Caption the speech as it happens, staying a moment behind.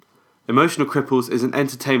Emotional Cripples is an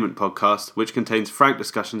entertainment podcast which contains frank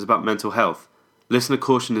discussions about mental health. Listener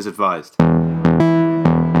caution is advised.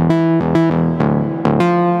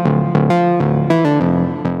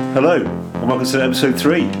 Hello, and welcome to episode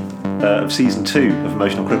 3 of season 2 of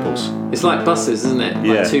Emotional Cripples. It's like buses, isn't it?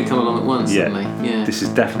 Yeah. Like two come along at once, Yeah. suddenly. Yeah. This is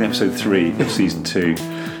definitely episode 3 of season 2.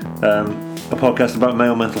 A podcast about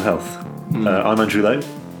male mental health. I'm Andrew Lowe.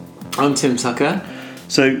 I'm Tim Tucker.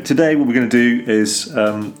 So today what we're going to do is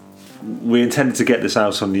we intended to get this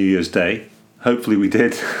out on New Year's Day. Hopefully we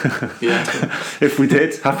did. Yeah. If we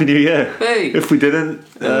did, Happy New Year. Hey. If we didn't,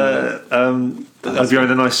 I hope you're having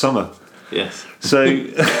a nice summer. Yes. So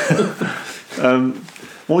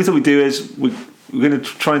what we thought we'd do is we're going to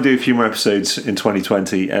try and do a few more episodes in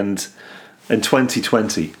 2020 and in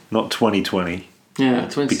 2020, not 2020. Yeah,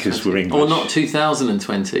 2020. Because we're English. Or not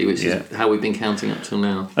 2020, which Yeah. is how we've been counting up till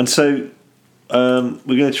now. And so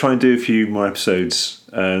we're going to try and do a few more episodes,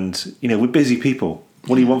 and we're busy people.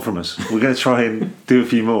 What do you want from us? We're going to try and do a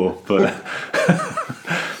few more, but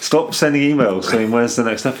stop sending emails saying where's the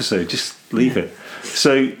next episode. Just leave it.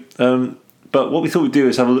 So but what we thought we'd do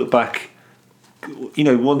is have a look back.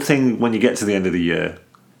 One thing when you get to the end of the year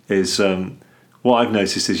is what I've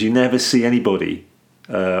noticed is you never see anybody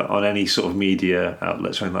on any sort of media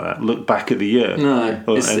outlets or anything like that look back at the year. No,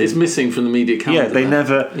 it's missing from the media calendar. Yeah, they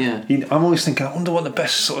never. Yeah. I'm always thinking, I wonder what the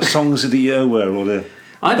best sort of songs of the year were, or the.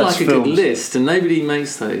 I'd best like a films. good list, and nobody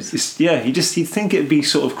makes those. You'd think it'd be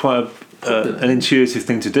sort of quite an intuitive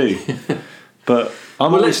thing to do, but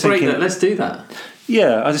I'm Well, always let's break thinking. that. Let's do that.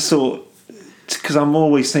 Yeah, I just thought, because I'm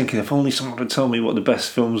always thinking, if only someone would tell me what the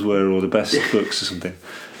best films were or the best books or something.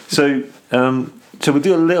 So we'll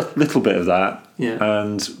do a little bit of that. Yeah.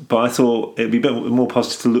 But I thought it'd be a bit more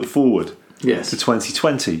positive to look forward. Yes. To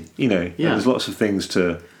 2020. And Yeah. there's lots of things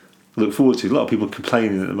to look forward to. A lot of people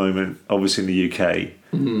complaining at the moment, obviously in the UK,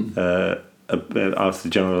 after the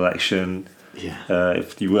general election. Yeah.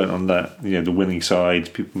 If you weren't on that, the winning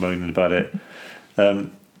side, people moaning about it.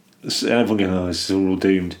 So everyone going, oh, this is all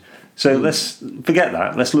doomed. So let's forget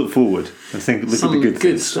that. Let's look forward and look Some at the good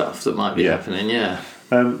things. stuff that might be happening. Yeah.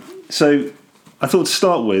 So I thought to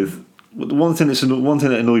start with, one thing that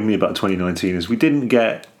annoyed me about 2019 is we didn't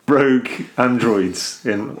get rogue androids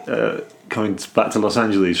in coming back to Los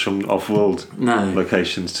Angeles from off-world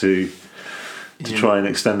locations to try and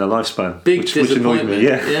extend their lifespan. Big which annoyed me.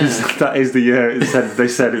 Yeah. That is the year they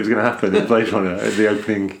said it was going to happen in Blade Runner at the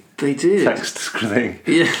opening They did. text thing.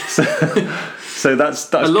 Yeah. So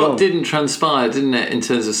that's a lot gone. didn't transpire, didn't it, in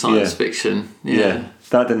terms of science fiction? Yeah,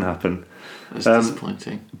 that didn't happen. That's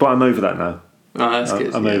disappointing. But I'm over that now. Oh, that's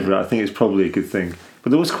good. I'm over it. I think it's probably a good thing.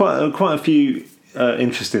 But there was quite a few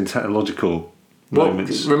interesting technological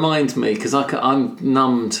moments. Remind me, because I'm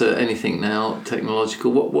numb to anything now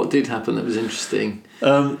technological. What did happen that was interesting?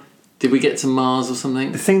 Did we get to Mars or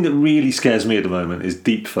something? The thing that really scares me at the moment is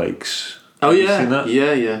deep fakes. Oh Have you yeah, seen that?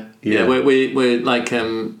 yeah. We're like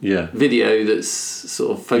video that's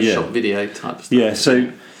sort of Photoshop video type stuff. Yeah.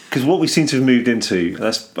 So because what we seem to have moved into,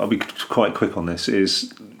 I'll be quite quick on this,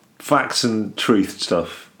 is facts and truth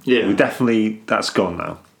stuff. Yeah. That's gone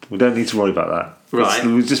now. We don't need to worry about that. Right.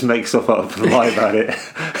 We just make stuff up and lie about it.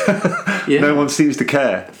 Yeah. No one seems to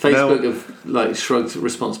care. Facebook have shrugged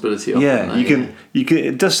responsibility off. Yeah, you can.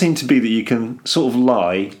 It does seem to be that you can sort of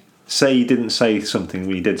lie, say you didn't say something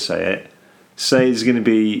when you did say it. Say there's going to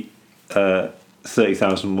be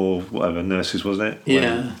 30,000 more nurses, wasn't it?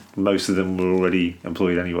 Yeah. When most of them were already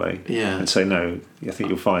employed anyway. Yeah. And say no. I think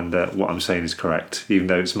you'll find that what I'm saying is correct, even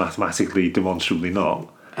though it's mathematically, demonstrably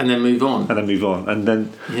not. And then move on. And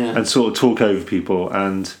then and sort of talk over people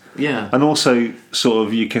and also sort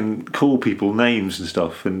of you can call people names and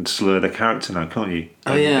stuff and slur their character now, can't you?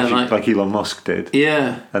 Oh yeah, like Elon Musk did.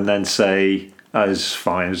 Yeah. And then say, it's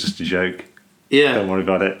fine, it was just a joke. Yeah. Don't worry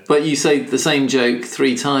about it. But you say the same joke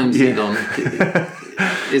 3 times, Elon.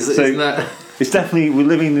 Isn't that? It's definitely, we're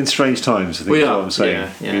living in strange times, I think is what I'm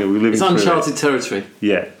saying. Yeah. We're living it's uncharted territory.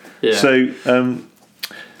 Yeah. Yeah. So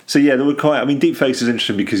there were deepfakes is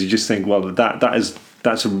interesting because you just think, well, that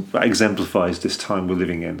exemplifies this time we're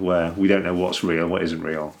living in where we don't know what's real, what isn't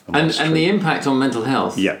real. And the impact on mental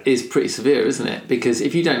health is pretty severe, isn't it? Because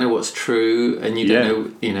if you don't know what's true and you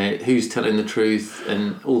don't know, who's telling the truth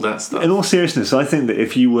and all that stuff. In all seriousness, I think that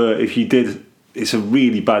if you did, it's a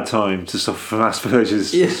really bad time to suffer from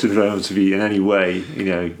Asperger's syndrome to be in any way,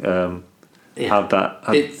 have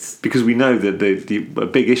that. Because we know that a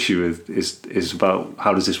big issue is about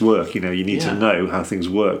how does this work. You need to know how things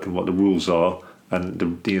work and what the rules are. And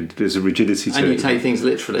there's a rigidity to it. And you take things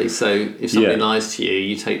literally. So if somebody lies to you,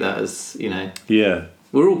 you take that as, Yeah.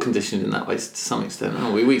 we're all conditioned in that way to some extent,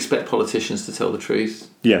 aren't we? We expect politicians to tell the truth.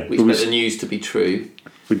 Yeah, we expect the news to be true.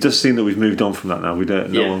 We've just seen that we've moved on from that now. We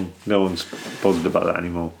don't. No one's bothered about that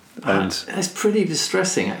anymore. And it's pretty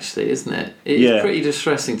distressing, actually, isn't it? It's pretty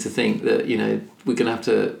distressing to think that we're going to have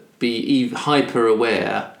to be hyper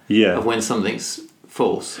aware of when something's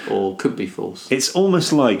false or could be false. It's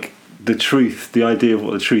almost like the truth, the idea of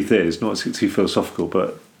what the truth is, not too philosophical,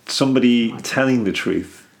 but somebody telling the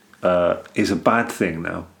truth is a bad thing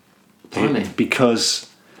now. Because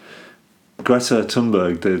Greta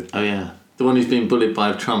Thunberg, the one who's been bullied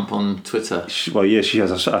by Trump on Twitter. She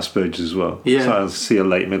has Asperger's as well. Yeah. So I see a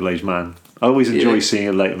late middle-aged man. I always enjoy seeing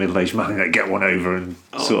a late middle-aged man get one over and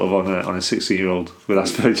sort of on a 16-year-old with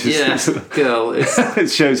Asperger's. Yeah, girl. It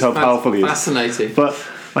shows how powerful he is. Fascinating. But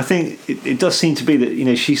I think it does seem to be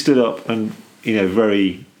that she stood up and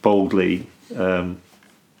very boldly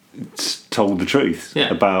told the truth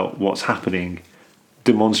about what's happening,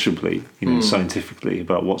 demonstrably, scientifically,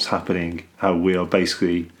 about what's happening, how we are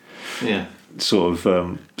basically sort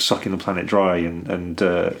of sucking the planet dry and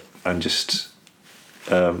just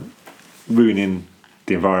ruining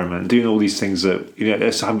the environment, doing all these things that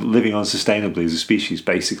it's living unsustainably as a species,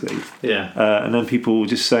 basically. And then people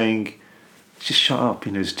just saying, just shut up,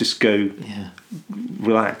 just go,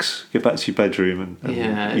 relax, get back to your bedroom, and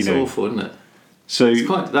it's awful, isn't it? So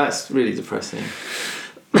that's really depressing.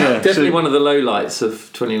 Definitely one of the lowlights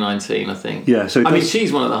of 2019, I think. Yeah, so I mean,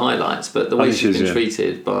 she's one of the highlights, but the way she's been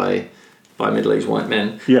treated by middle-aged white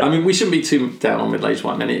men. Yeah. I mean, we shouldn't be too down on middle-aged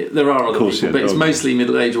white men. There are other people, but it's mostly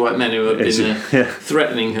middle-aged white men who have been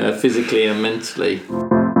threatening her physically and mentally.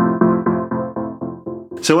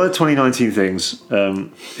 So one of the 2019 things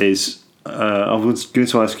is I was going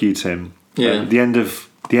to ask you, Tim. The end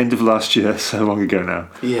of last year, so long ago now.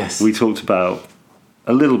 Yes. We talked about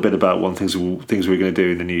a little bit about things we were going to do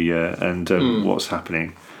in the new year and what's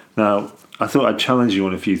happening. Now, I thought I'd challenge you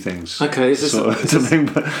on a few things. Okay, thank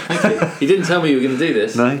you. You didn't tell me you were going to do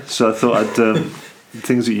this. No, so I thought I'd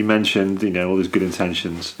things that you mentioned, all those good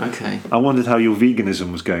intentions. Okay. I wondered how your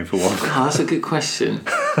veganism was going for one. Oh, that's a good question.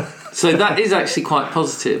 So that is actually quite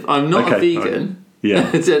positive. I'm not a vegan. Right.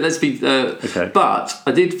 Yeah. Let's be. But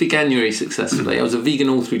I did veganuary successfully. I was a vegan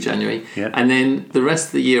all through January. Yeah. And then the rest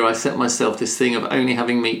of the year, I set myself this thing of only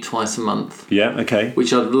having meat twice a month. Yeah. Okay.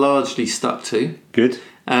 Which I've largely stuck to. Good.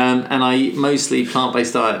 And I eat mostly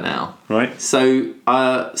plant-based diet now. Right. So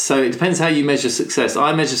it depends how you measure success.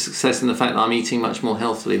 I measure success in the fact that I'm eating much more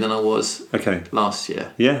healthily than I was last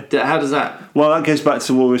year. Yeah. How does that? Well, that goes back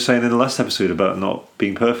to what we were saying in the last episode about not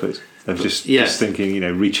being perfect. Of just thinking,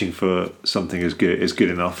 reaching for something is good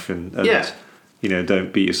enough, and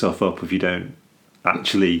don't beat yourself up if you don't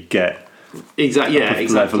actually get exactly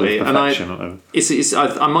level of perfection. And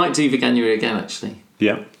I might do veganuary again, actually.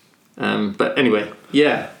 Yeah. But anyway,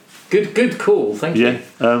 good call. Thank you.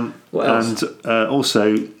 What else? And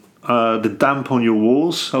also the damp on your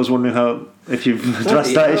walls. I was wondering if you've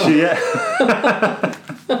addressed that issue yet.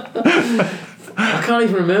 I can't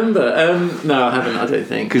even remember. No, I haven't. I don't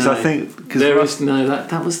think. Because no. I think that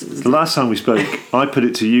was the last time we spoke. I put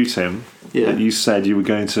it to you, Tim. Yeah. That you said you were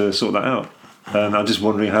going to sort that out, and I'm just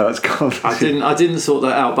wondering how that's gone. I didn't sort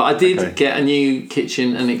that out, but I did get a new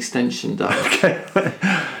kitchen and extension done. Okay.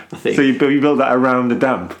 I think. So you built that around the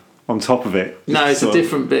damp on top of it. No, it's a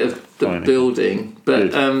different bit of the building,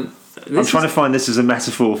 but. I'm trying to find this as a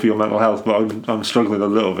metaphor for your mental health, but I'm struggling a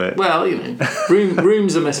little bit. Well,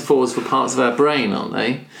 rooms are metaphors for parts of our brain, aren't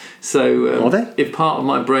they? So, are they? If part of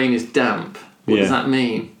my brain is damp, what does that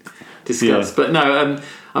mean? Discuss. Yeah. But no,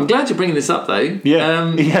 I'm glad you're bringing this up, though.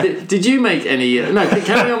 Yeah. Did you make any? No,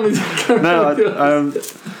 carry on with.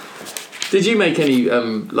 Did you make any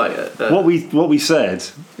what we said?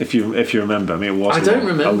 If you remember, I mean, it was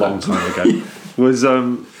a long time ago.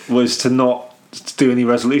 was to not do any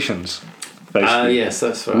resolutions. Basically, yes,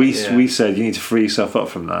 that's right. We said you need to free yourself up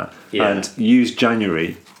from that and use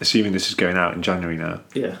January. Assuming this is going out in January now.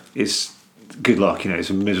 Yeah, it's good luck. It's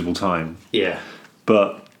a miserable time. Yeah,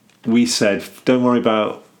 but we said don't worry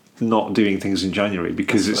about not doing things in January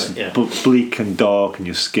because it's bleak and dark and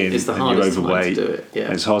your skin and you're overweight. Time to do it. Yeah,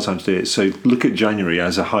 and it's a hard time to do it. So look at January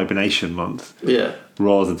as a hibernation month. Yeah,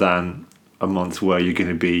 rather than a month where you're going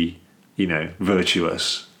to be,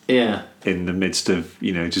 virtuous. Yeah, in the midst of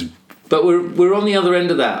just. But we're on the other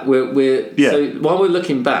end of that. So while we're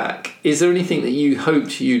looking back, is there anything that you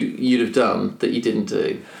hoped you'd have done that you didn't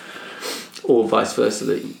do, or vice versa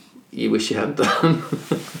that you wish you hadn't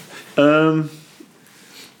done?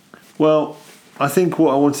 Well, I think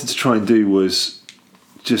what I wanted to try and do was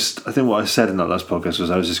I think what I said in that last podcast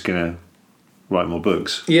was I was just going to write more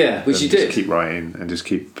books. Yeah, which you did. Just keep writing and just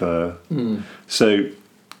keep. So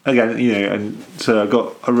again, and so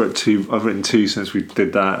I've written two since we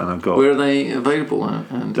did that, and I've got. Where are they available at?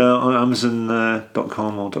 And on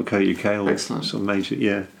Amazon.com or .co.uk or excellent. Sort of major,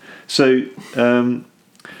 yeah. So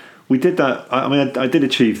we did that. I mean, I did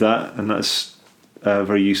achieve that, and that's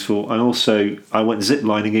very useful. And also, I went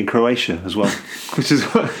ziplining in Croatia as well, which is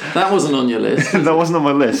that wasn't on your list. That wasn't on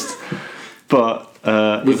my list, but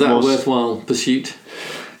was that a worthwhile pursuit?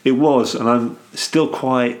 It was, and I still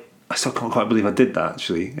can't quite believe I did that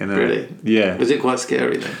actually. Really? Yeah. Was it quite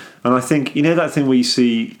scary then? And I think that thing where you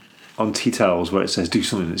see on tea towels where it says do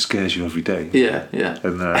something that scares you every day. Yeah.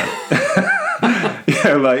 And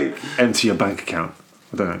like empty your bank account.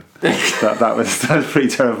 I don't know. that was pretty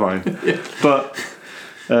terrifying. Yeah.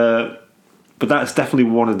 But that's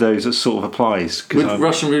definitely one of those that sort of applies. Would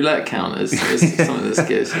Russian roulette count as something that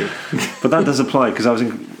scares you? But that does apply because I was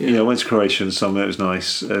I went to Croatia in summer. It was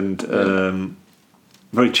nice and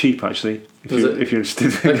very cheap actually. If you're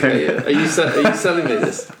interested. Okay, yeah. Are you selling me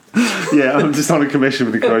this? Yeah, I'm just on a commission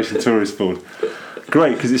with the Croatian Tourist Board.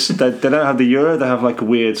 Great, because they don't have the euro. They have like a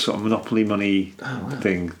weird sort of monopoly money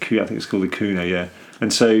thing. I think it's called the kuna. Yeah,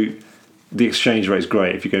 and so the exchange rate is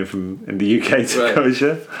great if you're going from in the UK to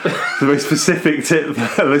Croatia. It's a very specific tip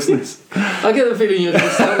for listeners. I get the feeling you're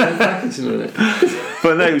just selling a package in a minute.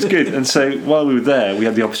 But no, it was good. And so while we were there, we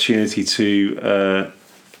had the opportunity to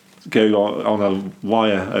go on a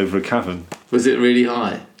wire over a cavern. Was it really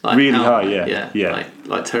high? Like really high, yeah.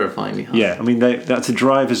 Like terrifyingly high. Yeah, I mean they had to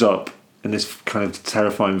drive us up in this kind of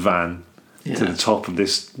terrifying van to the top of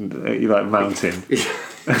this mountain.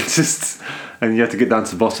 And you have to get down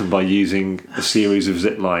to the bottom by using a series of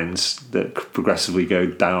zip lines that progressively go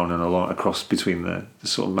down and along across between the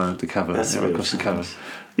sort of the cavern. That's really across the cavern.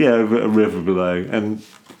 Yeah, a river below. And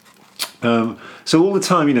so all the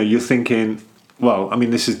time, you're thinking, well, I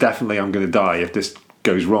mean, this is definitely I'm going to die if this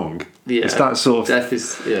goes wrong. Yeah, it's that sort of death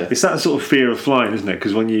is. Yeah, it's that sort of fear of flying, isn't it?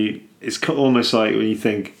 Because it's almost like when you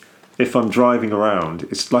think, if I'm driving around,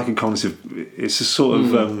 it's like a concept. It's a sort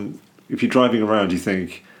of if you're driving around, you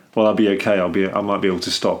think, well, I'll be okay. I might be able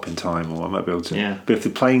to stop in time, or I might be able to. Yeah. But if the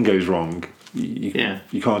plane goes wrong, you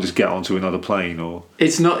can't just get onto another plane, or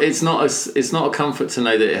it's not a comfort to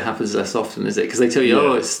know that it happens less often, is it? Because they tell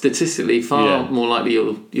you, it's statistically far more likely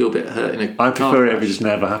you'll get hurt in a car I prefer crash. it if it just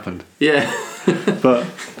never happened. Yeah. but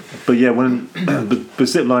yeah, but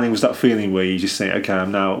zip lining was that feeling where you just think, okay,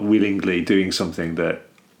 I'm now willingly doing something that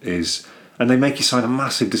is. And they make you sign a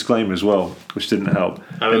massive disclaimer as well, which didn't help.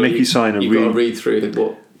 They make you sign You've got to read through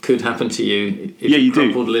what could happen to you if you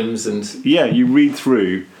crumpled limbs and. Yeah, you read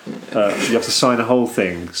through. You have to sign a whole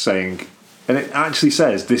thing saying, and it actually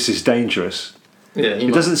says this is dangerous. Yeah,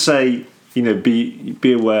 it doesn't say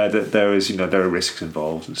be aware that there is there are risks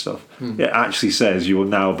involved and stuff. It actually says you are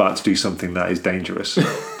now about to do something that is dangerous,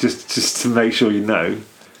 just to make sure you know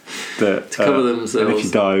that to cover themselves. And if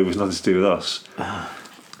you die, it was nothing to do with us.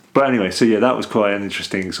 But anyway, so that was quite an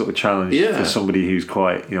interesting sort of challenge for somebody who's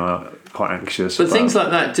quite quite anxious. But things like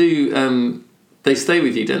that do they stay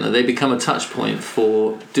with you, don't they? They become a touch point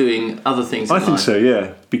for doing other things. I think so,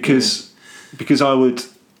 yeah, because I would.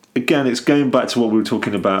 Again, it's going back to what we were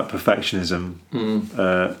talking about, perfectionism,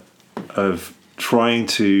 of trying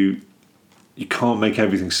to. You can't make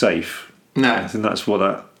everything safe. No, I think that's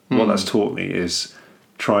what that's taught me is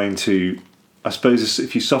trying to. I suppose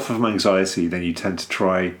if you suffer from anxiety, then you tend to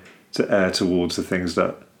try to err towards the things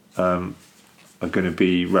that are going to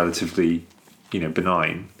be relatively,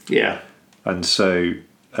 benign. Yeah, and so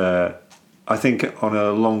I think on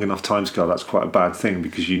a long enough timescale, that's quite a bad thing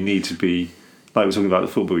because you need to be. Like we're talking about the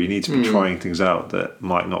football, you need to be trying things out that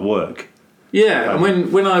might not work. Yeah,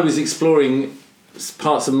 and when I was exploring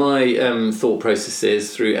parts of my thought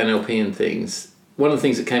processes through NLP and things, one of the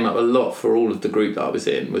things that came up a lot for all of the group that I was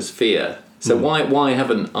in was fear. So why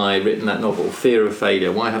haven't I written that novel, Fear of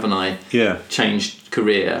Failure? Why haven't I changed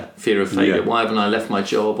career, fear of failure? Yeah. Why haven't I left my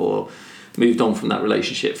job or moved on from that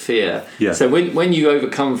relationship, fear? Yeah. So when you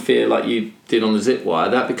overcome fear like you did on the zip wire,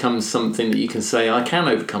 that becomes something that you can say, I can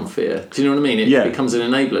overcome fear. Do you know what I mean? It becomes an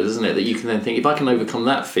enabler, doesn't it? That you can then think, if I can overcome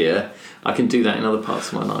that fear, I can do that in other parts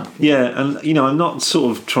of my life. Yeah, and I'm not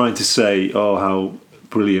sort of trying to say, how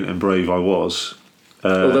brilliant and brave I was.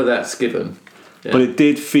 Although that's given. Yeah. But it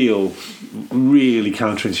did feel really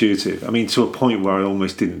counterintuitive. I mean, to a point where I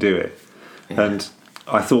almost didn't do it. Yeah. And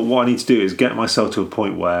I thought what I need to do is get myself to a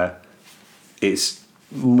point where it's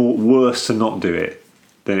worse to not do it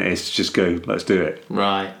than it is to just go, let's do it.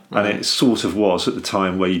 Right. And it sort of was at the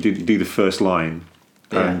time where you do the first line.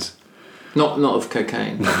 Yeah. And not of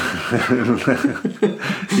cocaine.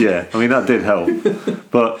 Yeah, I mean, that did help.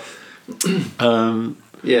 But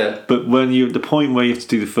yeah. But when you're at the point where you have to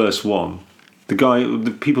do the first one,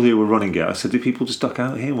 the people who were running it, I said, do people just duck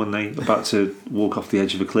out here when they're about to walk off the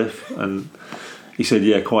edge of a cliff? And he said,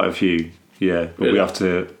 yeah, quite a few. Yeah, but Really? we have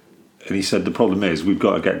to. And he said, the problem is we've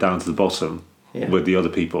got to get down to the bottom with the other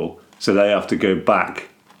people. So they have to go back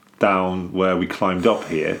down where we climbed up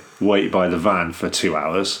here, wait by the van for 2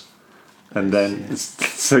 hours. And then,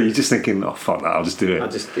 so you're just thinking, oh, fuck that, I'll just do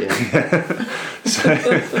it.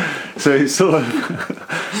 So it's sort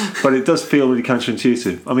of, but it does feel really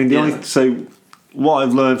counterintuitive. I mean, so what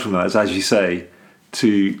I've learned from that is, as you say,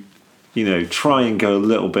 to, try and go a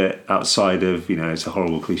little bit outside of, it's a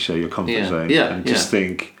horrible cliche, your comfort zone, and just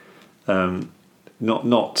think, not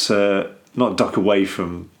duck away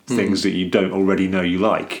from things that you don't already know you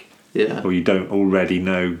like, or you don't already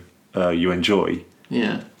know you enjoy.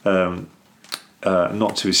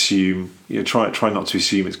 Not to assume, try not to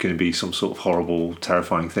assume it's going to be some sort of horrible,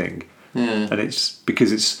 terrifying thing. And it's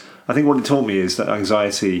because I think what it taught me is that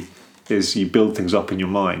anxiety is you build things up in your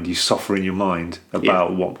mind, you suffer in your mind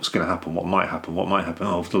about what's going to happen, what might happen.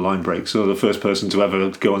 Oh, if the line breaks, or the first person to ever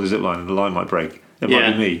go on the zip line and the line might break, it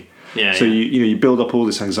might be me. You build up all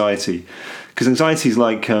this anxiety, because anxiety is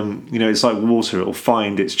like it's like water; it'll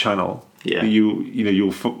find its channel.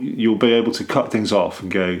 You'll be able to cut things off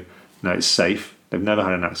and go, no, it's safe. They've never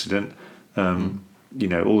had an accident.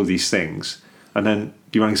 All of these things, and then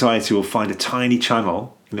your anxiety will find a tiny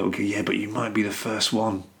channel, and it'll go, yeah, but you might be the first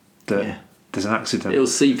one that there's an accident. It'll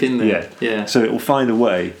seep in there. So it will find a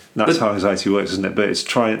way. That's how anxiety works, isn't it? But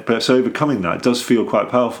it's overcoming that. It does feel quite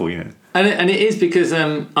powerful, And it is because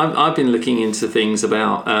I've been looking into things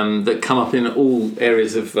about that come up in all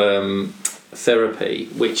areas of therapy,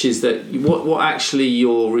 which is that what actually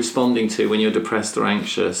you're responding to when you're depressed or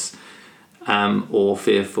anxious or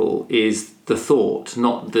fearful is the thought,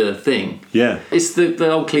 not the thing. It's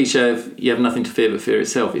the old cliche of you have nothing to fear but fear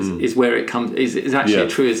itself is where it comes, is actually a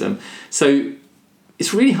truism. So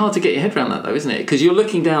it's really hard to get your head around that, though, isn't it? Because you're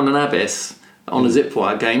looking down an abyss on a zip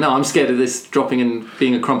wire going, no, I'm scared of this dropping and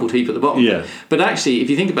being a crumpled heap at the bottom. But actually, if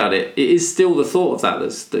you think about it, it is still the thought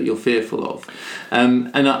of that you're fearful of.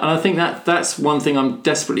 And I think that's one thing I'm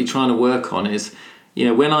desperately trying to work on is,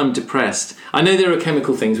 when I'm depressed, I know there are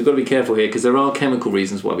chemical things, we've got to be careful here because there are chemical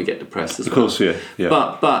reasons why we get depressed as well. Of course, yeah.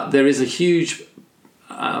 But there is a huge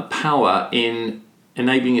power in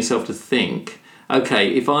enabling yourself to think,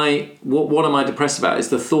 okay, what am I depressed about? Is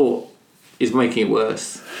the thought is making it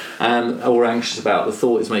worse, or anxious about the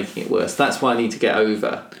thought is making it worse. That's why I need to get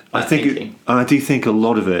over. I do think a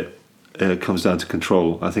lot of it comes down to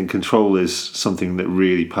control. I think control is something that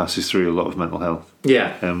really passes through a lot of mental health.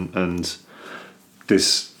 And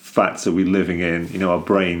this fact that we're living in, our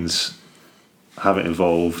brains haven't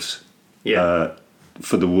evolved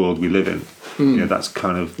for the world we live in. That's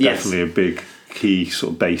kind of definitely a big key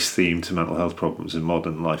sort of base theme to mental health problems in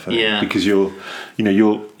modern life, because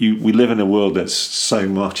we live in a world that's so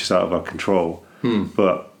much is out of our control,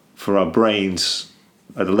 but for our brains,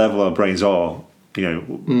 at the level our brains are,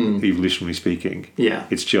 evolutionarily speaking,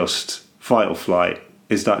 it's just fight or flight.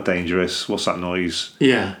 Is that dangerous? What's that noise?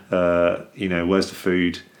 Where's the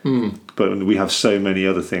food? But we have so many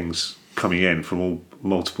other things coming in from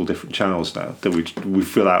multiple different channels now that we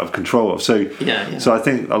feel out of control of. So I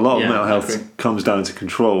think a lot of mental health comes down to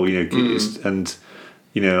control. And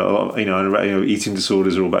eating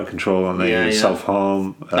disorders are all about control, and they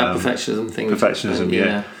self-harm, that perfectionism thing.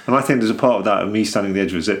 And I think there's a part of that of me standing on the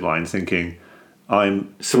edge of a zip line thinking,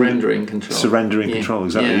 I'm surrendering control.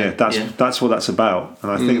 Exactly. That's what that's about,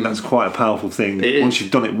 and I think that's quite a powerful thing once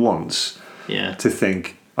you've done it once. To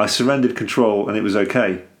think I surrendered control and it was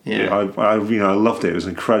okay. I loved it. It was an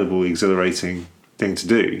incredibly exhilarating thing to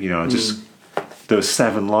do. There were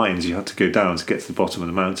 7 lines you had to go down to get to the bottom of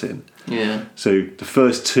the mountain. So the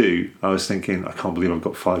first 2, I was thinking, I can't believe I've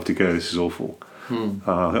got 5 to go. This is awful. I'm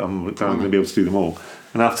going to be able to do them all.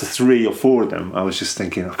 And after 3 or 4 of them, I was just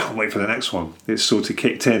thinking, I can't wait for the next one. It sort of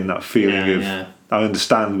kicked in, that feeling of, I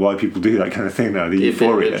understand why people do that kind of thing now, the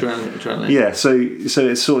euphoria. Adrenaline. So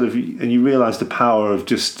it's sort of, and you realise the power of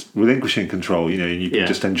just relinquishing control, and you can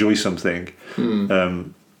just enjoy something.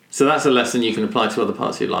 So that's a lesson you can apply to other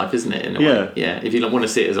parts of your life, isn't it? In a way? If you want to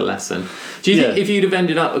see it as a lesson. Do you think if you'd have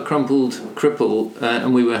ended up a crumpled cripple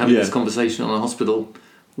and we were having this conversation on a hospital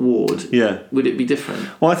ward, would it be different?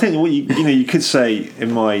 Well, I think what you could say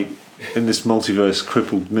in this multiverse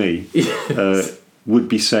crippled me would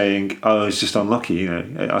be saying, oh, it's just unlucky. I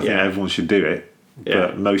think everyone should do it,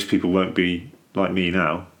 but most people won't be like me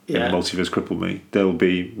now. In the multiverse crippled me,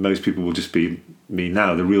 most people will just be me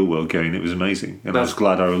now, the real world, going, it was amazing, and I was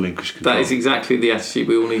glad I relinquished control. That is exactly the attitude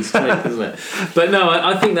we all need to take, isn't it? But no,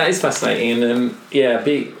 I think that is fascinating, and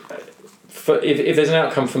if there's an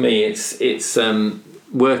outcome for me, it's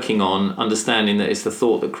working on understanding that it's the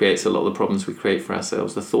thought that creates a lot of the problems we create for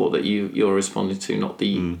ourselves. The thought that you're responding to, not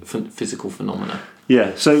the physical phenomena.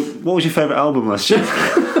 Yeah. So, what was your favourite album last year?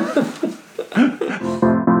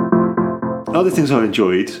 Other things I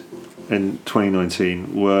enjoyed in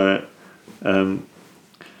 2019 were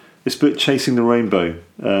this book, Chasing the Rainbow,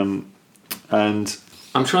 and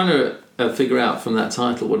I'm trying to figure out from that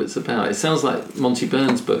title what it's about. It sounds like Monty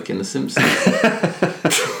Burns' book in The Simpsons.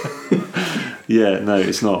 Yeah, no,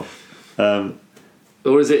 it's not.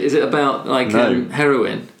 Or is it about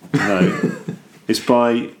heroin? No, it's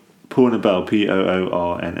by Poorna Bell,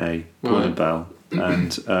 Poorna, Poorna Bell,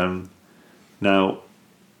 and now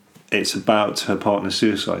it's about her partner's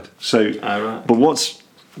suicide. So, right. But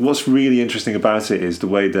what's really interesting about it is the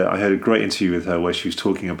way that I heard a great interview with her where she was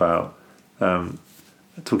talking about him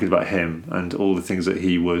and all the things that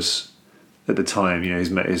he was at the time,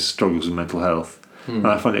 his struggles with mental health. And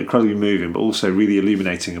I find it incredibly moving, but also really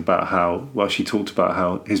illuminating about how she talked about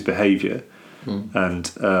how his behaviour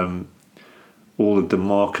and all of the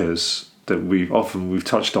markers that we've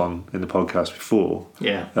touched on in the podcast before.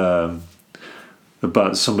 Yeah.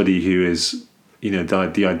 About somebody who is,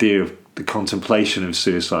 the idea of the contemplation of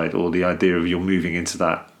suicide, or the idea of you're moving into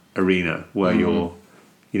that arena where you're,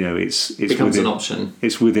 it's becomes an option.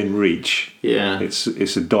 It's within reach. Yeah. It's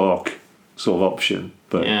a dark sort of option,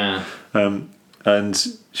 but yeah. And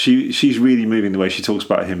she's really moving the way she talks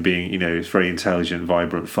about him being, this very intelligent,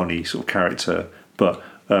 vibrant, funny sort of character, but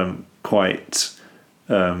quite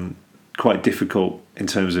difficult in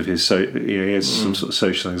terms of his he has some sort of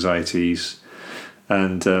social anxieties,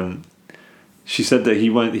 and she said that he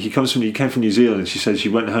came from New Zealand, and she said she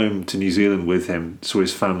went home to New Zealand with him, saw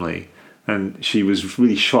his family, and she was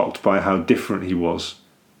really shocked by how different he was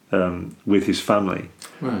with his family.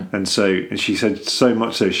 Right. And she said so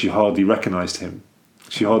much so she hardly recognised him.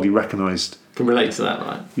 She hardly recognised. Can relate to that,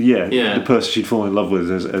 right? Yeah. The person she'd fallen in love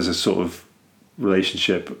with as a sort of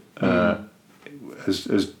relationship,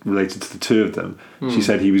 as related to the two of them. She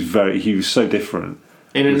said he was so different.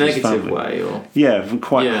 In a negative way, or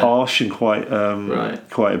quite harsh and quite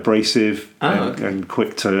quite abrasive okay. and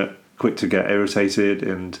quick to get irritated,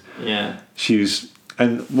 and she was.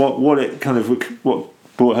 And what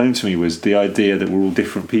brought home to me was the idea that we're all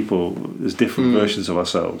different people. There's different versions of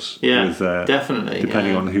ourselves. Yeah, with, definitely.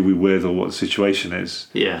 Depending on who we're with or what the situation is.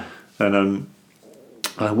 Yeah. And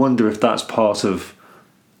I wonder if that's part of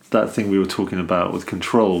that thing we were talking about with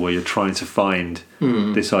control, where you're trying to find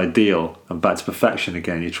this ideal, and back to perfection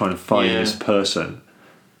again. You're trying to find this person.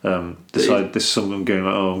 This someone going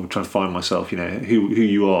like, I'm trying to find myself. Who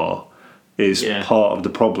you are is part of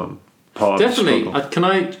the problem. Definitely. Can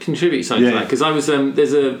I contribute something to that? Because I was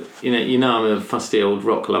there's a I'm a fusty old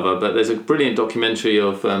rock lover, but there's a brilliant documentary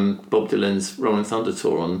of Bob Dylan's Rolling Thunder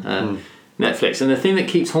Tour on Netflix, and the thing that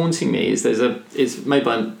keeps haunting me is it's made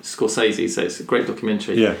by Scorsese, so it's a great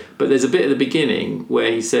documentary. Yeah. But there's a bit at the beginning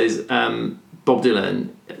where he says Bob Dylan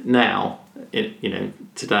now,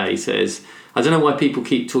 today says, I don't know why people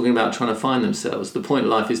keep talking about trying to find themselves. The point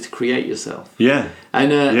of life is to create yourself. Yeah.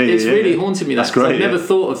 And it's really haunted me. That's great. I've never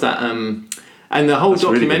thought of that. And the whole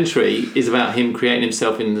documentary is about him creating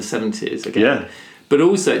himself in the 70s again. Yeah. But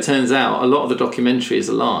also, it turns out a lot of the documentary is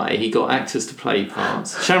a lie. He got actors to play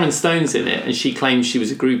parts. Sharon Stone's in it, and she claims she was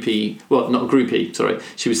a groupie. Well, not a groupie, sorry.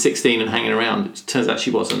 She was 16 and hanging around. It turns out she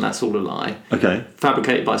wasn't. That's all a lie. Okay.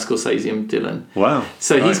 Fabricated by Scorsese and Dylan. Wow.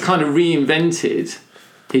 So he's kind of reinvented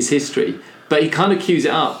his history. But he kind of cues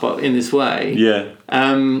it up in this way. Yeah.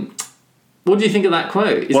 What do you think of that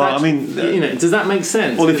quote? Does that make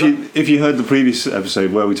sense? Well, if you heard the previous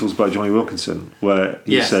episode where we talked about Johnny Wilkinson, where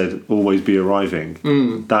he said "always be arriving,"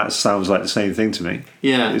 that sounds like the same thing to me.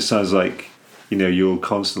 Yeah, it sounds like you're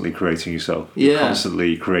constantly creating yourself. You're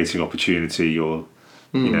constantly creating opportunity. You're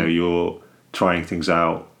you're trying things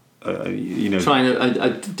out. Trying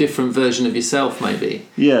a different version of yourself, maybe.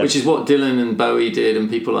 Yeah, which is what Dylan and Bowie did, and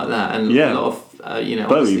people like that, and a lot of.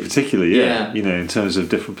 Bowie particularly, in terms of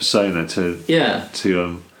different persona and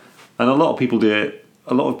a lot of people do it.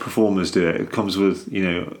 A lot of performers do it. It comes with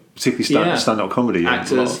particularly stand-up comedy.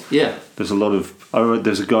 Actors, There's a lot of. I remember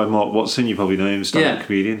there's a guy, Mark Watson. You probably know him, stand-up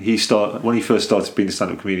comedian. When he first started being a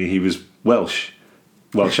stand-up comedian, he was Welsh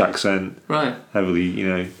accent, right? Heavily,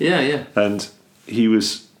 Yeah. And he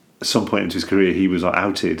was at some point into his career, he was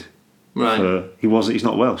outed. Right. He's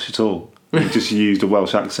not Welsh at all. He just used a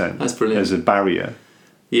Welsh accent. That's brilliant. As a barrier.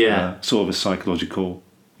 Yeah. Sort of a psychological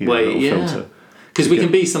filter. Because we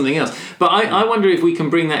can be something else. But I wonder if we can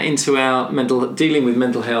bring that into our dealing with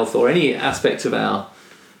mental health or any aspect of our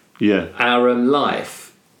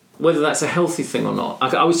life. whether that's a healthy thing or not.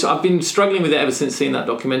 I've been struggling with it ever since seeing that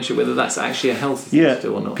documentary, whether that's actually a healthy thing to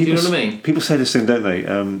do or not. Do you know what I mean? People say this thing, don't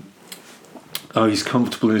they? He's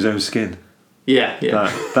comfortable in his own skin. Yeah.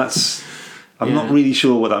 That's... I'm not really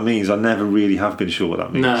sure what that means. I never really have been sure what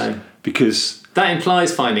that means. No. Because... that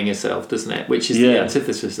implies finding yourself, doesn't it? Which is the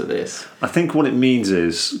antithesis of this. I think what it means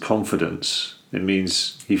is confidence. It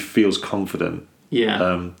means he feels confident.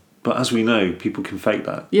 Yeah. But as we know, people can fake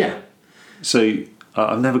that. Yeah. So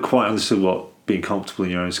I've never quite understood what being comfortable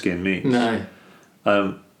in your own skin means. No.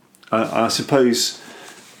 I suppose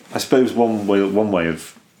one way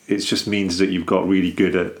of it just means that you've got really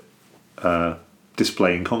good at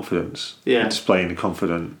displaying confidence. Yeah. Displaying a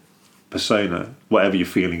confident persona, whatever you're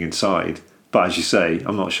feeling inside. But as you say,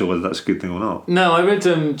 I'm not sure whether that's a good thing or not. No, I read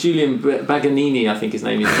Julian Baganini, I think his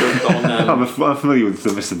name is. On, I'm familiar with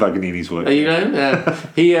Mr. Baganini's work. You know,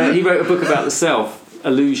 he wrote a book about the self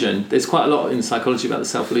illusion. There's quite a lot in psychology about the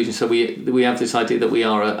self illusion. So we have this idea that we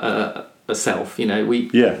are a self. You know,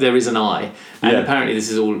 there is an I, and apparently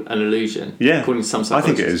this is all an illusion. Yeah, according to some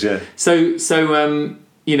psychologists. I think it is. Yeah. So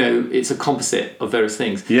you know, it's a composite of various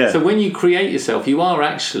things. Yeah. So when you create yourself, you are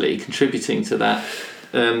actually contributing to that.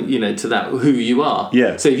 You know, to that who you are.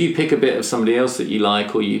 Yeah. So if you pick a bit of somebody else that you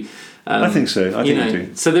like, or you, I think so. I think you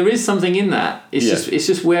do. So there is something in that. It's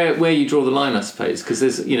just where you draw the line, I suppose, because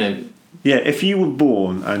there's Yeah, if you were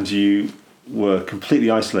born and you were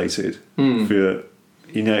completely isolated, for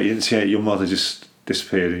your mother just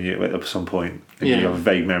disappeared and you at some point, and you have a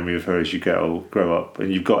vague memory of her as you grow up,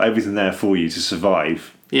 and you've got everything there for you to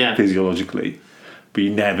survive physiologically, but you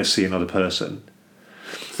never see another person.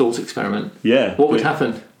 Thought experiment. Yeah. What would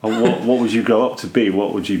happen? What would you grow up to be?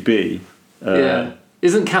 What would you be?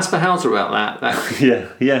 Isn't Caspar Hauser about that?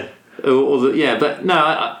 Yeah. But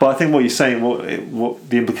no. But I think what you're saying, what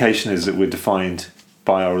the implication is that we're defined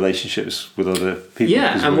by our relationships with other people.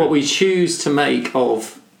 Yeah, and what we choose to make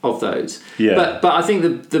of those. Yeah. But I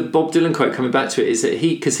think the Bob Dylan quote, coming back to it, is that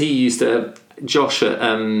he used to. Josh at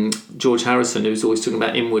George Harrison, who was always talking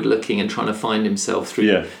about inward looking and trying to find himself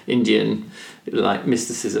through Indian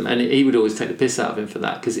mysticism, and he would always take the piss out of him for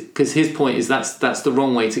that, because his point is that's the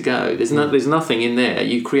wrong way to go. There's nothing in there.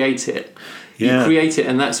 You create it. You create it,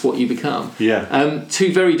 and that's what you become.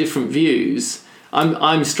 Two very different views.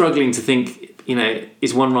 I'm struggling to think,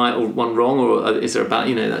 is one right or one wrong, or is there about,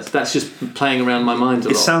 that's just playing around my mind a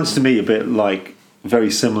lot. It sounds to me a bit like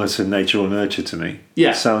very similar to nature or nurture to me.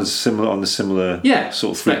 Yeah. It sounds similar on the similar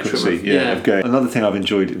sort of frequency. Of going. Another thing I've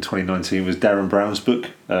enjoyed in 2019 was Darren Brown's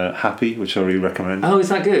book, Happy, which I really recommend. Oh, is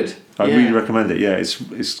that good? I really recommend it. Yeah, it's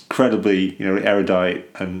incredibly erudite,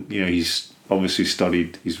 and he's obviously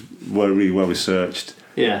studied. He's really well researched.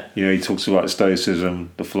 Yeah. He talks about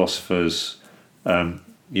Stoicism, the philosophers.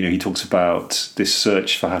 He talks about this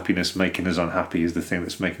search for happiness making us unhappy is the thing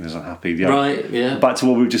that's making us unhappy. Right, yeah. Back to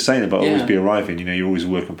what we were just saying about always be arriving. You're always a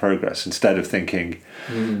work in progress. Instead of thinking,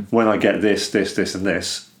 when I get this, and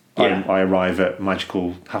this, I arrive at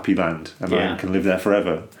magical happy land and I can live there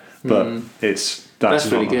forever. But that's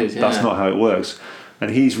really good. Yeah. That's not how it works.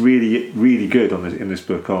 And he's really, really good in this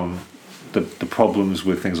book on the problems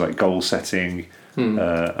with things like goal setting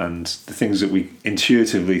and the things that we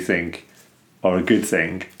intuitively think are a good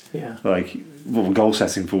thing. Yeah. Like goal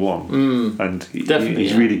setting for one. And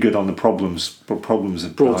he's really good on the problems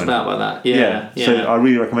brought about by that. Yeah. So I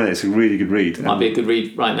really recommend it. It's a really good read. Might be a good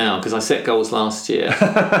read right now, because I set goals last year.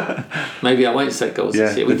 Maybe I won't set goals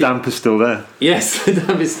this year. The damp is still there. Yes, the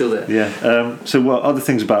damp is still there. Yeah. So what other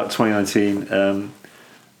things about 2019?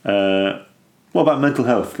 What about mental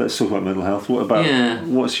health? Let's talk about mental health. What about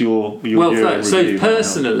what's your year so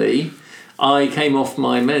personally, I came off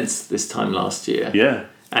my meds this time last year. Yeah.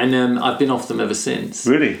 And I've been off them ever since.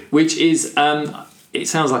 Really? Which is, it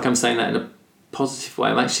sounds like I'm saying that in a positive way.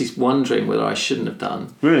 I'm actually wondering whether I shouldn't have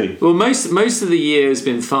done. Really? Well, most of the year has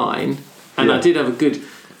been fine, and I did have a good.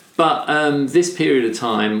 But this period of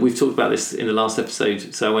time, we've talked about this in the last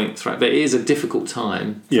episode, so I won't throw it. But it is a difficult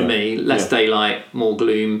time for me. Less daylight, more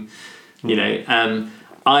gloom.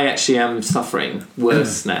 I actually am suffering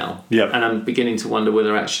worse now. Yeah. And I'm beginning to wonder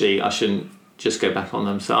whether actually I shouldn't just go back on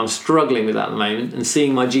them. So I'm struggling with that at the moment, and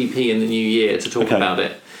seeing my GP in the new year to talk about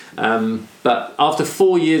it. But after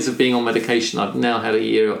 4 years of being on medication, I've now had a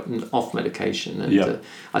year off medication. And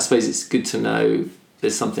I suppose it's good to know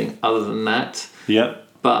there's something other than that. Yeah.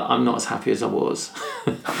 But I'm not as happy as I was.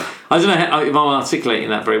 I don't know if I'm articulating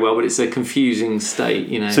that very well, but it's a confusing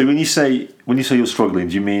state, So when you say you're struggling,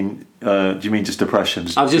 do you mean just depression?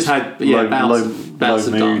 I've just had bouts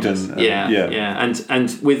of darkness. And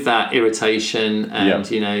and with that irritation and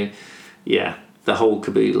the whole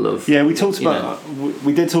caboodle of. Yeah, we talked about.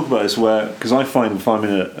 We did talk about this because I find if I'm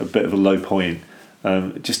in a bit of a low point,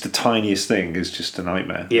 just the tiniest thing is just a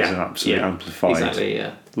nightmare. Yeah, it's an absolute amplified. Exactly.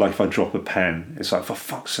 Yeah. Like if I drop a pen, it's like, for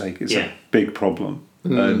fuck's sake, it's a big problem,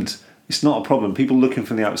 and it's not a problem. People looking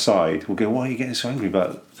from the outside will go, "Why are you getting so angry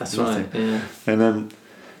about?" That's nothing? right. Yeah. And then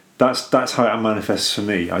that's how it manifests for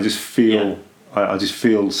me. I just feel I just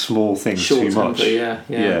feel small things too much.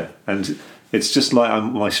 Yeah. And it's just like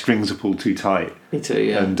my strings are pulled too tight. Me too.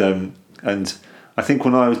 Yeah. And I think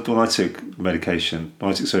when I took medication,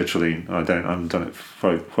 when I took sertraline, I haven't done it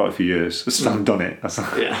for quite a few years. I still haven't done it. It's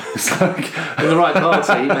like in the right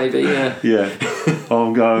party, maybe. Yeah. Yeah.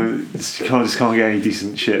 I'm going. Just can't get any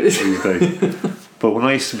decent shit these days. But when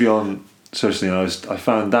I used to be on sertraline, I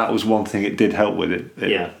found that was one thing it did help with it.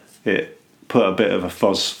 It put a bit of a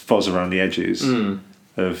fuzz around the edges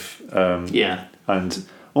of and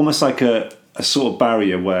almost like a sort of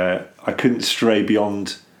barrier where I couldn't stray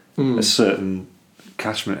beyond a certain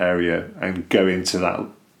catchment area and go into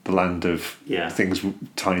the land of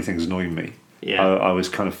tiny things annoying me. I was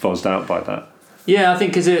kind of fuzzed out by that. Yeah, I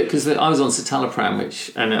think because I was on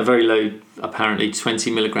citalopram, and a very low, apparently 20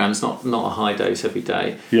 milligrams, not a high dose every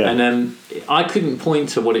day. Yeah. And I couldn't point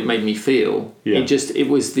to what it made me feel. Yeah. It just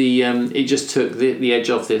took the edge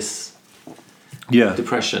off this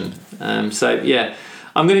depression. So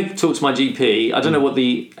I'm going to talk to my GP. I don't know what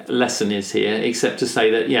the lesson is here, except to say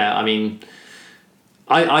that I mean,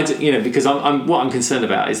 I because what I'm concerned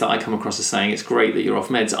about is that I come across as saying it's great that you're off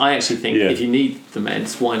meds. I actually think if you need the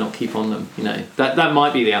meds, why not keep on them? That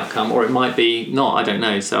might be the outcome, or it might be not. I don't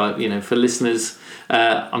know. So for listeners,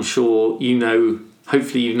 I'm sure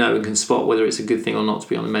hopefully you know and can spot whether it's a good thing or not to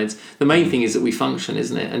be on the meds. The main thing is that we function,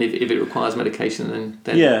 isn't it? And if it requires medication, then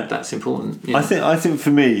that's important. I think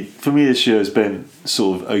for me this year has been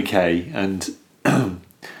sort of okay, and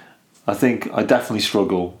I think I definitely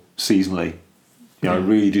struggle seasonally. I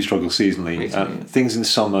really do struggle seasonally. Things in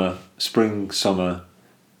spring, summer.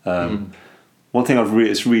 One thing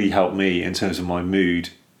it's really helped me in terms of my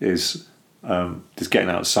mood is just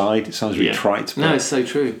getting outside. It sounds really trite. No, it's so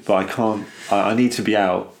true. But I can't. I need to be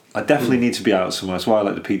out. I definitely need to be out somewhere. That's why I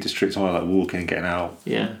like the Peak District. That's why I like walking and getting out.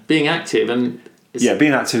 Yeah, being active and.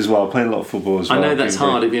 Being active as well. Playing a lot of football as well. I know that's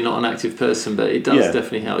hard if you're not an active person, but it does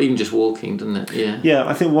definitely help. Even just walking, doesn't it? Yeah. Yeah,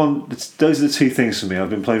 I think those are the two things for me. I've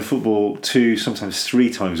been playing football 2, sometimes 3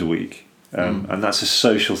 times a week, and that's a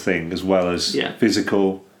social thing as well as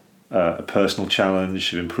physical, a personal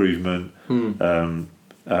challenge of improvement. The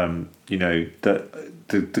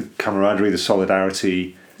camaraderie, the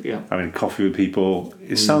solidarity. Yeah. Having coffee with people.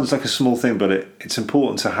 It sounds like a small thing, but it's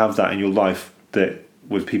important to have that in your life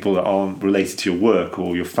with people that aren't related to your work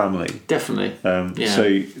or your family. Definitely.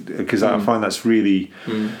 So, because I find that's really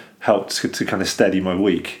helped to kind of steady my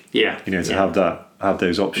week. Yeah. Have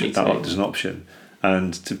those options, that as an option,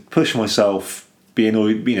 and to push myself,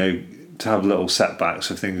 to have little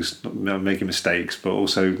setbacks of things, making mistakes, but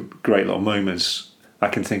also great little moments. I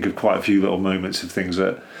can think of quite a few little moments of things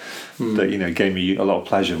that gave me a lot of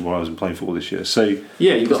pleasure while I was playing football this year. So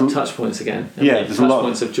you've got touch points again. There's touch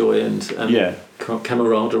points of joy and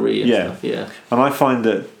camaraderie and stuff. Yeah, and I find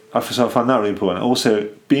that I find that really important. Also,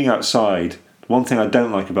 being outside. One thing I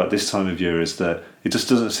don't like about this time of year is that it just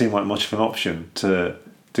doesn't seem like much of an option to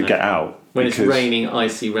get out when it's raining,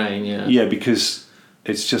 icy rain. Yeah, because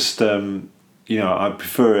it's just I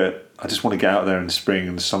prefer it. I just want to get out there in the spring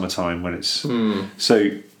and the summertime when it's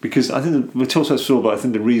so. Because I think we talked about this before, but I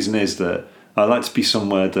think the reason is that I like to be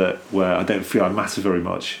somewhere where I don't feel I matter very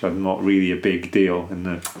much. I'm not really a big deal in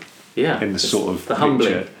the sort of the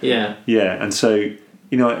humbling. Yeah, and so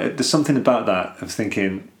there's something about that of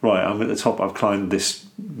thinking, right, I'm at the top. I've climbed this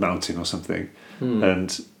mountain or something,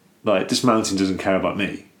 and like this mountain doesn't care about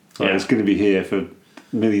me. Like, it's going to be here for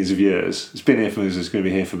millions of years. It's been here for millions. It's going to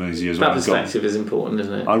be here for millions of years. That perspective is important,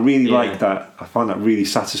 isn't it? I really like that. I find that really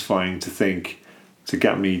satisfying to think. To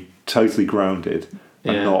get me totally grounded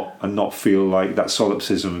and not feel like that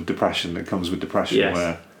solipsism of depression that comes with depression,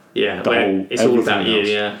 where it's all about you.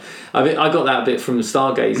 Yeah, I mean, I got that a bit from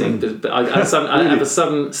stargazing, but I have a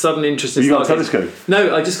sudden interest in. You got a stargazing. telescope?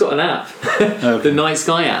 No, I just got an app, the Night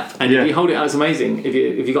Sky app, and if you hold it out, it's amazing. If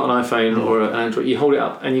you got an iPhone or an Android, you hold it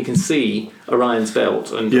up and you can see Orion's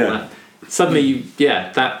belt and all that. Suddenly,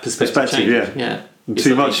 that perspective changes. Yeah.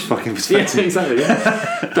 Too much fucking perspective. Yeah, exactly.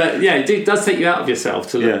 Yeah. But it does take you out of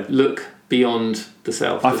yourself to look beyond the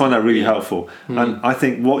self. I find that really helpful, and I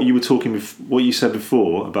think what you said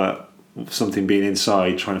before about something being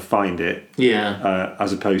inside, trying to find it,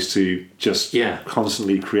 as opposed to just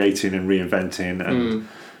constantly creating and reinventing and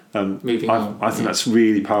moving on. I think that's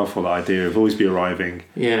really powerful. That idea of always be arriving.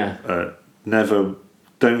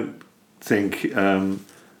 don't think, oh,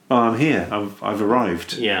 I'm here, I've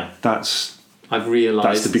arrived. Yeah. I've realised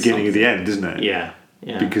that's the beginning of the end, isn't it? Yeah.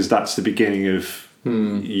 Because that's the beginning of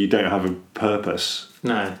you don't have a purpose.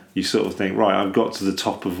 No. You sort of think, right, I've got to the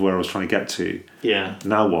top of where I was trying to get to. Yeah.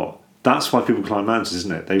 Now what? That's why people climb mountains,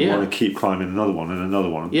 isn't it? They want to keep climbing another one and another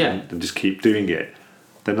one, and just keep doing it.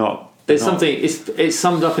 They're not. There's something. It's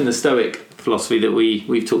summed up in the Stoic philosophy that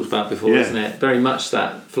we've talked about before, isn't it? Very much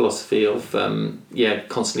that philosophy of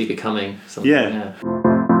constantly becoming something. Yeah.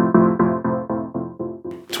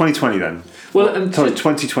 2020 then. Well,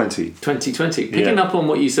 2020. 2020. Picking up on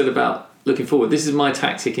what you said about looking forward, this is my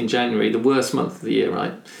tactic in January, the worst month of the year,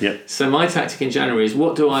 right? Yeah. So my tactic in January is,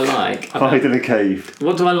 what do I like? Hide in a cave.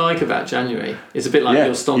 What do I like about January? It's a bit like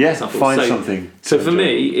your stomp example. Find something. So for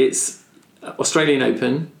me, it's Australian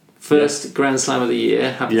Open. First Grand Slam of the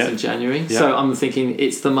year happens in January. Yeah. So I'm thinking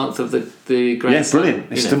it's the month of the Grand Slam. Yeah,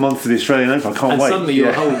 brilliant. It's the month of the Australian Open. I can't wait. And suddenly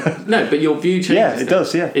your whole... No, but your view changes. Yeah, it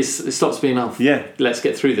does, It stops being let's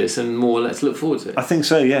get through this and more let's look forward to it. I think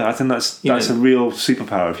so, yeah. I think that's a real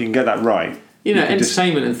superpower. If you can get that right.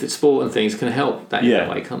 Entertainment and sport and things can help that in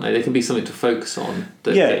that way, can't they? They can be something to focus on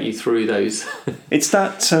that get you through those. It's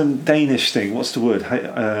that Danish thing. What's the word?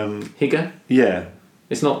 Hygge? Yeah.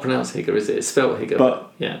 It's not pronounced Hygge, is it? It's spelled Hygge.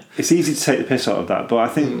 But it's easy to take the piss out of that. But I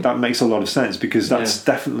think that makes a lot of sense because that's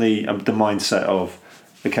definitely the mindset of,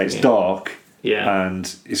 okay, it's dark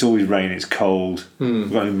and it's always raining, it's cold,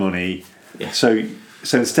 we've got no money. Yeah. So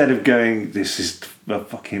instead of going, this is a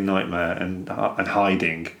fucking nightmare and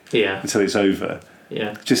hiding until it's over,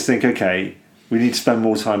 just think, okay, we need to spend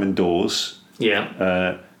more time indoors.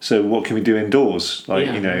 Yeah. So what can we do indoors? Like,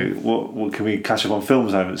 what can we catch up on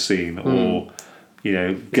films I haven't seen or...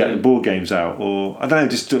 get board games out, or I don't know,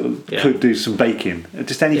 just do some baking,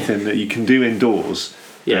 just anything that you can do indoors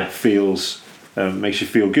that feels makes you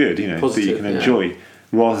feel good, positive, that you can enjoy,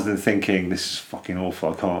 rather than thinking this is fucking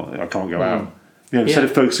awful. I can't go out. Instead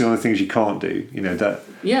of focusing on the things you can't do,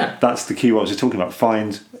 that's the key. What I was just talking about.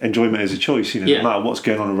 Find enjoyment as a choice. No matter what's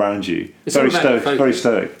going on around you. It's very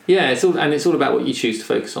stoic. Yeah, it's all about what you choose to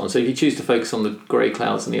focus on. So if you choose to focus on the grey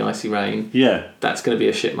clouds and the icy rain, that's going to be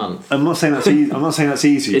a shit month. I'm not saying that's easy. I'm not saying that's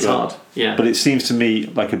easy. It's hard. Yeah, but it seems to me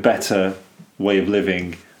like a better way of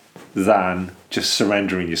living than just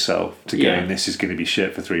surrendering yourself to going, this is going to be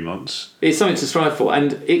shit for 3 months. It's something to strive for,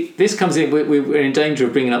 and this comes in. We're in danger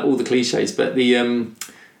of bringing up all the cliches, but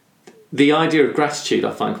the idea of gratitude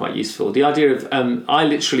I find quite useful. The idea of I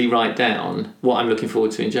literally write down what I'm looking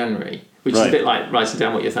forward to in January, which is a bit like writing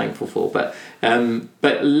down what you're thankful for. But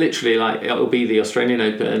literally, like, it'll be the Australian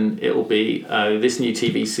Open. It will be this new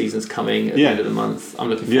TV season's coming at the end of the month. I'm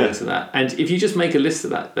looking forward to that. And if you just make a list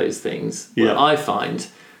of those things, what I find,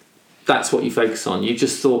 that's what you focus on. You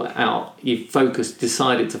just thought out. You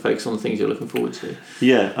decided to focus on the things you're looking forward to.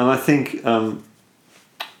 Yeah, and I think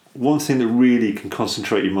one thing that really can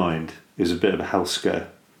concentrate your mind is a bit of a health scare.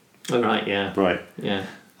 Oh, right. Yeah. Right. Yeah.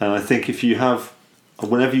 And I think if you have,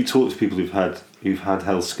 whenever you talk to people who've had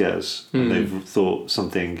health scares and they've thought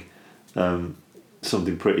something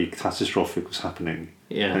pretty catastrophic was happening,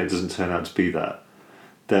 and it doesn't turn out to be that,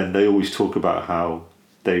 then they always talk about how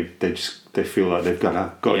they feel like they've got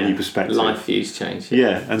a new perspective. Life views change.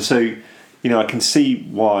 Yeah, and so I can see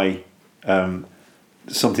why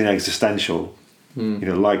something existential,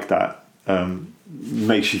 like that,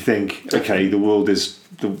 makes you think. Okay, the world is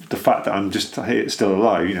the fact that I'm just here, still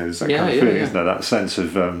alive. There's that kind of feeling, isn't there? That sense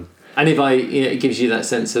of. And if it gives you that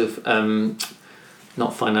sense of.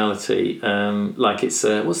 Not finality, like it's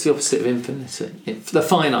what's the opposite of infinity? The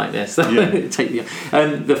finiteness.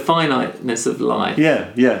 The finiteness of life.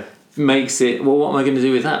 Makes it. Well, what am I going to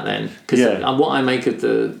do with that then? Because what I make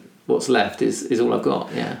of what's left is all I've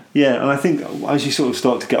got. Yeah, and I think as you sort of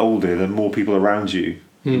start to get older, the more people around you.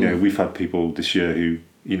 We've had people this year who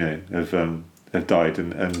have died,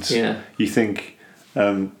 and you think.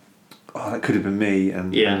 That could have been me,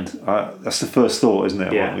 and that's the first thought, isn't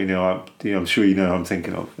it? Yeah. I'm sure who I'm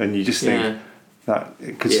thinking of, and you just think that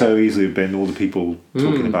it could so easily have been all the people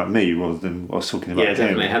talking about me rather than I was talking about him. Yeah,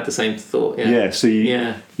 definitely had the same thought. So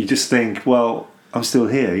you just think, well, I'm still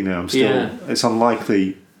here. I'm still. It's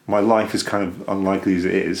unlikely. My life is kind of unlikely as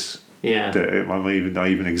it is. That it might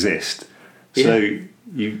even exist. So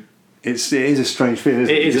it is a strange feeling.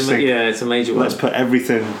 Isn't it? It's a major one. Let's put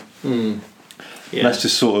everything. Let's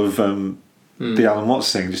just sort of the Alan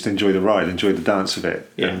Watts thing. Just enjoy the ride, enjoy the dance of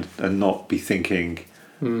it, and not be thinking,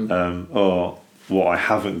 what I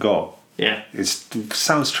haven't got. Yeah, it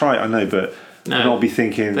sounds trite, I know, but not be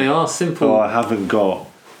thinking they are simple. Oh, I haven't got,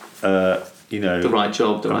 the right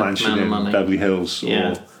job, the right mansion amount of in money. Beverly Hills,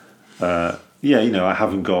 or I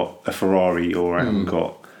haven't got a Ferrari, or I haven't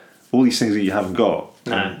got all these things that you haven't got.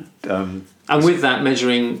 No. And with that,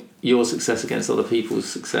 measuring your success against other people's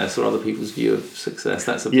success or other people's view of success,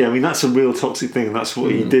 that's that's a real toxic thing, and that's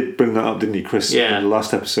what he did bring that up, didn't he, Chris? Yeah. In the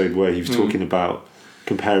last episode, where he was talking about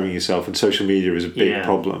comparing yourself, and social media is a big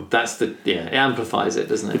problem. It amplifies it,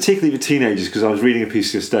 doesn't it? Particularly for teenagers, because I was reading a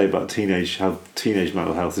piece yesterday about how teenage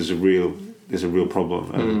mental health is a real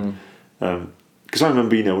problem. Because I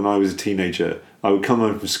remember, when I was a teenager, I would come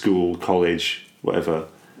home from school, college, whatever,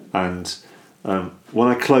 and when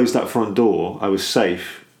I closed that front door, I was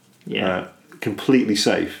safe, completely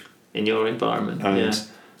safe in your environment. And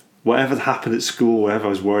whatever happened at school, whatever I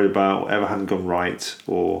was worried about, whatever hadn't gone right,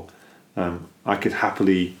 or I could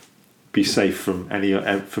happily be safe from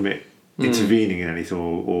it intervening in anything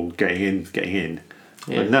or getting in.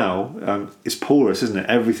 Yeah. But now it's porous, isn't it?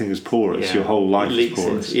 Everything is porous. Yeah. Your whole life is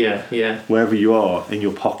porous. Wherever you are in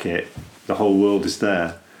your pocket, the whole world is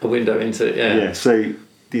there. A window into it. Yeah. So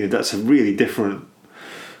that's a really different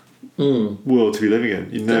world to be living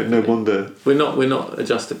in. No wonder we're not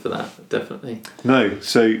adjusted for that. Definitely. No.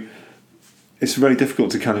 So it's very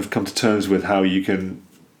difficult to kind of come to terms with how you can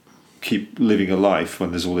keep living a life when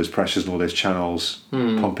there's all those pressures and all those channels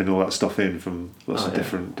pumping all that stuff in from lots of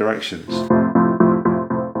different directions.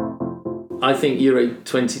 I think Euro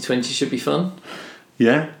 2020 should be fun.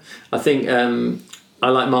 Yeah. I think I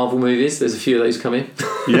like Marvel movies. There's a few of those coming.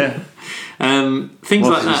 Yeah. Things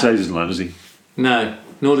like that. He doesn't like, does he? No,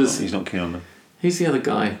 nor does... He's not keen on them. Who's the other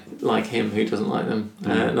guy like him who doesn't like them?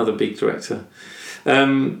 Another big director.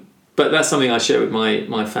 But that's something I share with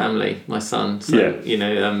my family, my son.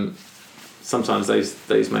 So, sometimes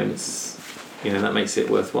those moments, that makes it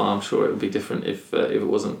worthwhile. I'm sure it would be different if it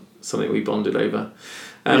wasn't something we bonded over.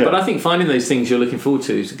 But I think finding those things you're looking forward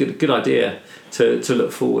to is a good idea to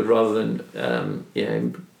look forward rather than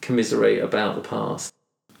commiserate about the past.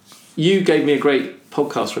 You gave me a great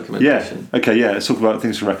podcast recommendation. Yeah. Okay. Yeah. Let's talk about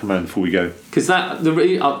things to recommend before we go. Because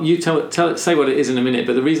you say what it is in a minute.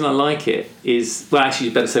 But the reason I like it is actually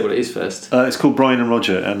you better say what it is first. It's called Brian and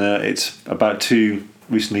Roger, and it's about two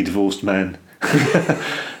recently divorced men,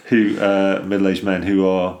 middle-aged men who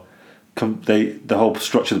are. The whole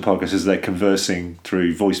structure of the podcast is they're conversing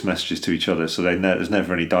through voice messages to each other, so there's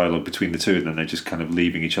never any dialogue between the two of them. They're just kind of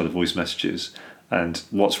leaving each other voice messages, and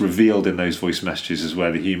what's revealed in those voice messages is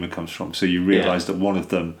where the humour comes from. So you realise that one of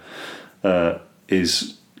them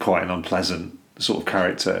is quite an unpleasant sort of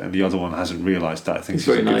character, and the other one hasn't realised that. I think he's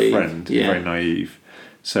a good friend. Yeah. Very naive.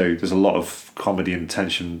 So there's a lot of comedy and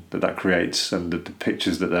tension that creates, and the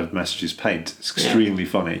pictures that their messages paint. It's extremely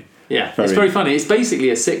funny. Yeah, it's very funny. It's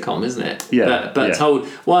basically a sitcom, isn't it? Yeah. But told...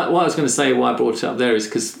 What I was going to say, why I brought it up there, is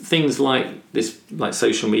because things like this, like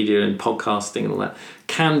social media and podcasting and all that,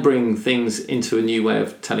 can bring things into a new way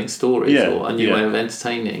of telling stories or a new way of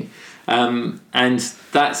entertaining. And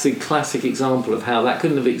that's a classic example of how that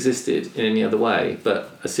couldn't have existed in any other way but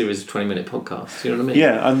a series of 20-minute podcasts. You know what I mean?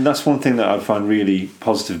 Yeah, and that's one thing that I find really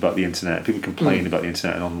positive about the internet. People complain about the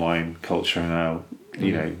internet and online culture and how,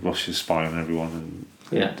 Russia's spying on everyone and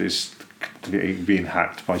there's being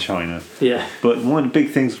hacked by China. Yeah. But one of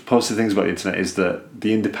the positive things about the internet is that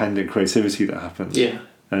the independent creativity that happens. Yeah.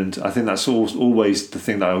 And I think that's always the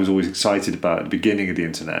thing that I was always excited about at the beginning of the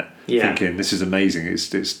internet. Yeah. Thinking, this is amazing.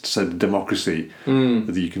 It's so democracy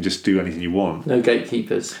that you can just do anything you want. No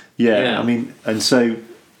gatekeepers. Yeah. I mean, and so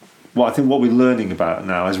I think what we're learning about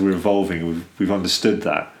now as we're evolving, we've understood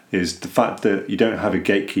that, is the fact that you don't have a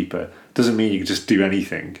gatekeeper doesn't mean you can just do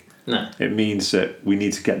anything. No. It means that we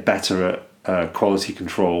need to get better at quality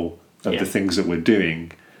control of the things that we're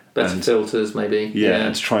doing. Better filters, maybe. Yeah,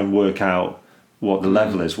 and to try and work out what the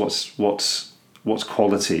level is, what's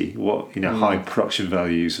quality, high production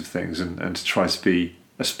values of things, and to try to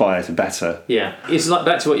aspire to better. Yeah, it's like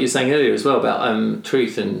back to what you were saying earlier as well about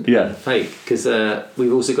truth and fake, because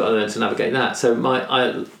we've also got to learn to navigate that. So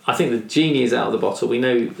I think the genie is out of the bottle. We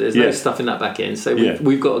know there's no stuff in that back end, so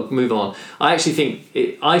we've got to move on. I actually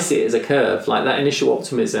think I see it as a curve, like that initial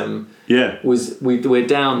optimism. Yeah, we're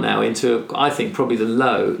down now into I think probably the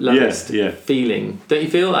lowest feeling. Don't you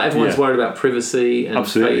feel like everyone's worried about privacy and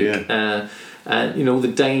fake, and all the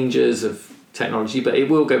dangers of technology, but it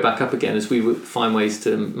will go back up again as we find ways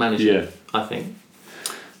to manage it, I think.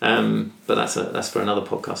 But that's for another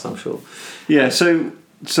podcast, I'm sure. Yeah, so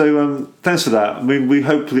thanks for that. I mean, we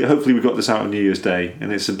hopefully we got this out on New Year's Day,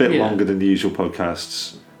 and it's a bit longer than the usual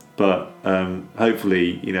podcasts, but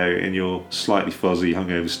hopefully, in your slightly fuzzy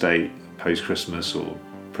hungover state post-Christmas or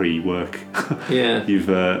pre-work, you've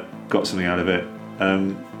got something out of it.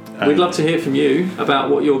 We'd love to hear from you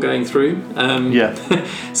about what you're going through.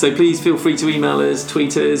 So please feel free to email us,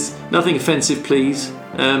 tweet us. Nothing offensive, please.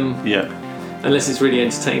 Unless it's really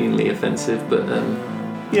entertainingly offensive, but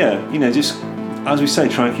just as we say,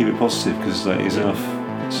 try and keep it positive, because there's enough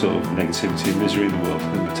sort of negativity and misery in the world,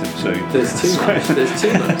 isn't there, Tim? So there's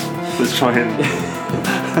too much. Let's try and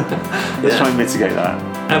try and mitigate that.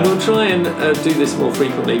 And we'll try and do this more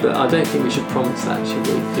frequently, but I don't think we should promise that, should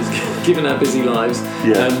we? Because given our busy lives,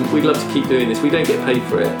 we'd love to keep doing this. We don't get paid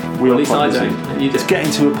for it. At least I don't. And you it's getting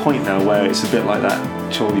to a point now where it's a bit like that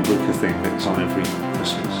Charlie Brooker thing that's on every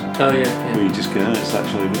Christmas. Oh yeah. Where you just go, it's that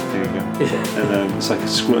Charlie Brooker thing again. And it's like a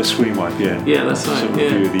screen wipe, Yeah, that's right. Some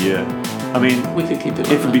review of the year. I mean, we could keep it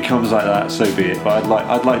like if it becomes like that, so be it. But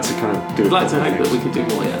I'd like to kind of do it. I'd like to hope that we could do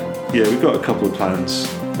more, Yeah, we've got a couple of plans,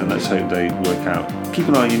 and let's hope they work out. Keep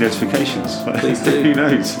an eye on your notifications. Please do. Who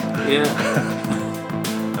knows? Yeah.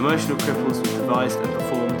 Emotional Cripples was devised and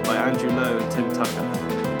performed by Andrew Lowe and Tim Tucker.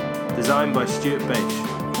 Designed by Stuart Bache.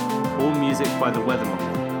 All music by The Weatherman.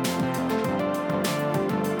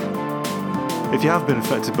 If you have been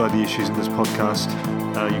affected by the issues in this podcast,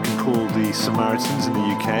 you can call the Samaritans in the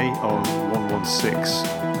UK on 116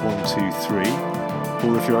 123.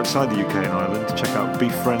 Or if you're outside the UK and Ireland, check out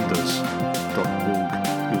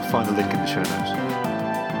befriendus.org. You'll find a link in the show notes.